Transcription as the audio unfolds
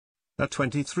a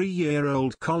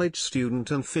 23-year-old college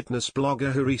student and fitness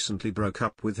blogger who recently broke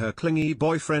up with her clingy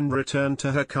boyfriend returned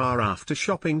to her car after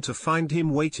shopping to find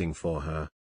him waiting for her.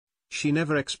 She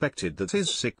never expected that his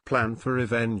sick plan for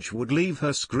revenge would leave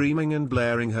her screaming and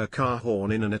blaring her car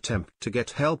horn in an attempt to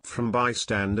get help from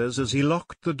bystanders as he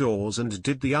locked the doors and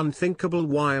did the unthinkable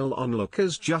while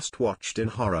onlookers just watched in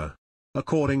horror.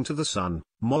 According to The Sun,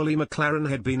 Molly McLaren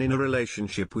had been in a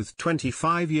relationship with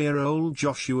 25-year-old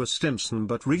Joshua Stimpson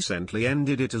but recently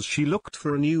ended it as she looked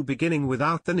for a new beginning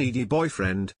without the needy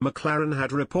boyfriend. McLaren had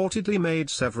reportedly made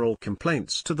several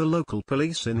complaints to the local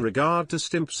police in regard to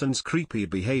Stimpson's creepy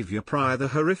behavior prior to the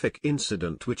horrific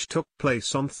incident which took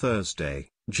place on Thursday,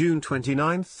 June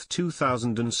 29,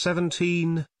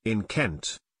 2017, in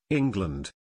Kent,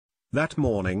 England. That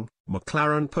morning,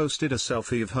 McLaren posted a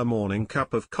selfie of her morning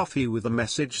cup of coffee with a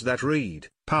message that read,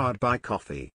 "Powered by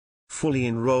coffee. Fully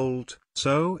enrolled,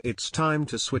 so it's time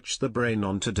to switch the brain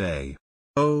on today.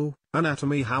 Oh,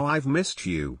 anatomy how I've missed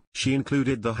you." She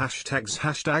included the hashtags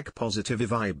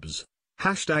 #positivevibes,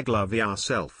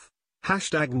 #loveyourself,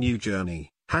 #newjourney,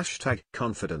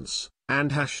 #confidence,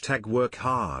 and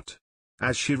 #workhard.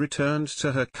 As she returned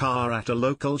to her car at a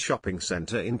local shopping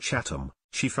center in Chatham,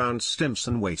 she found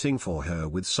Stimpson waiting for her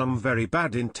with some very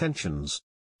bad intentions.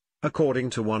 According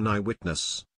to one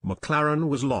eyewitness, McLaren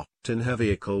was locked in her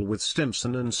vehicle with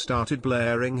Stimpson and started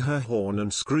blaring her horn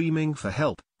and screaming for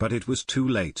help, but it was too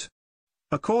late.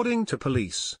 According to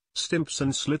police,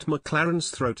 Stimpson slit McLaren's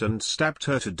throat and stabbed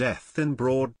her to death in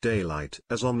broad daylight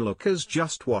as onlookers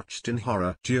just watched in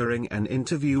horror. During an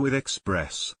interview with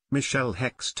Express, Michelle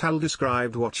Hextall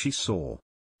described what she saw.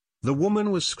 "The woman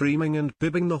was screaming and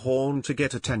bibbing the horn to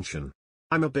get attention.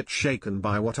 I'm a bit shaken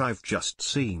by what I've just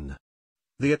seen."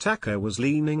 The attacker was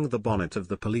leaning the bonnet of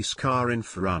the police car in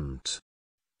front.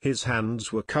 His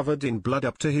hands were covered in blood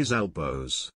up to his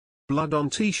elbows. "Blood on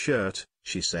t-shirt,"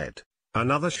 she said.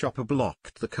 Another shopper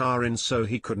blocked the car in so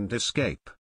he couldn't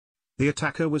escape. The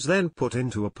attacker was then put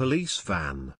into a police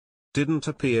van. "Didn't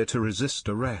appear to resist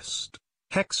arrest,"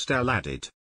 Hextall added.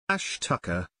 Ash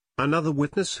Tucker, another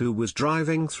witness who was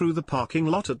driving through the parking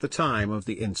lot at the time of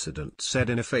the incident, said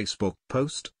in a Facebook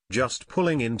post, "Just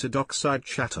pulling into Dockside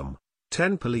Chatham.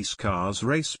 10 police cars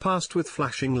race past with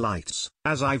flashing lights.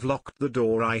 As I've locked the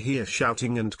door I hear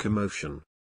shouting and commotion.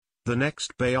 The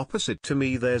next bay opposite to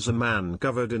me there's a man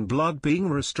covered in blood being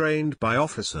restrained by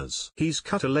officers. He's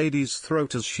cut a lady's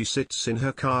throat as she sits in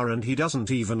her car and he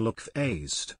doesn't even look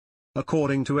fazed."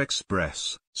 According to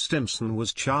Express, Stimpson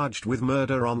was charged with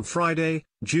murder on Friday,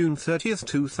 June 30,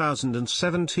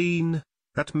 2017,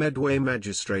 at Medway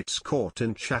Magistrates Court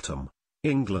in Chatham,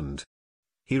 England.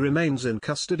 He remains in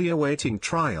custody awaiting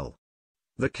trial.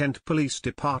 The Kent Police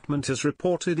Department has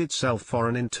reported itself for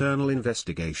an internal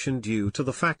investigation due to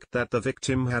the fact that the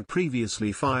victim had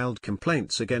previously filed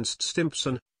complaints against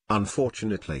Stimpson.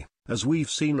 Unfortunately, as we've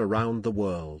seen around the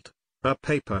world, a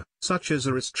paper, such as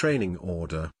a restraining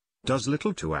order, does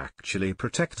little to actually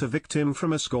protect a victim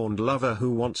from a scorned lover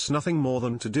who wants nothing more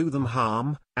than to do them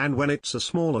harm, and when it's a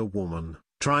smaller woman,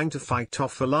 trying to fight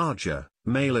off a larger,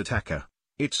 male attacker,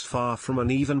 it's far from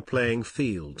an even playing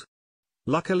field.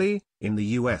 Luckily, in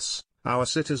the US, our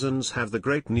citizens have the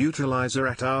great neutralizer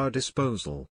at our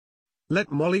disposal.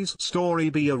 Let Molly's story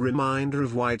be a reminder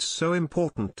of why it's so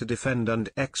important to defend and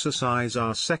exercise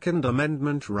our Second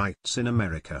Amendment rights in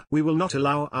America. We will not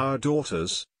allow our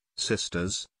daughters,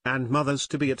 sisters, and mothers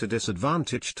to be at a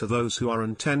disadvantage to those who are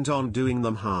intent on doing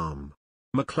them harm.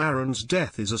 McLaren's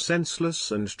death is a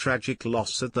senseless and tragic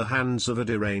loss at the hands of a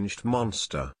deranged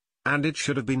monster, and it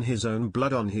should have been his own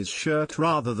blood on his shirt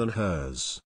rather than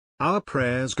hers. Our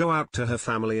prayers go out to her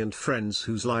family and friends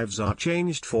whose lives are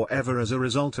changed forever as a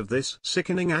result of this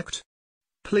sickening act.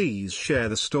 Please share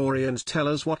the story and tell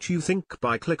us what you think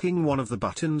by clicking one of the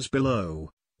buttons below.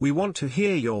 We want to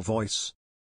hear your voice.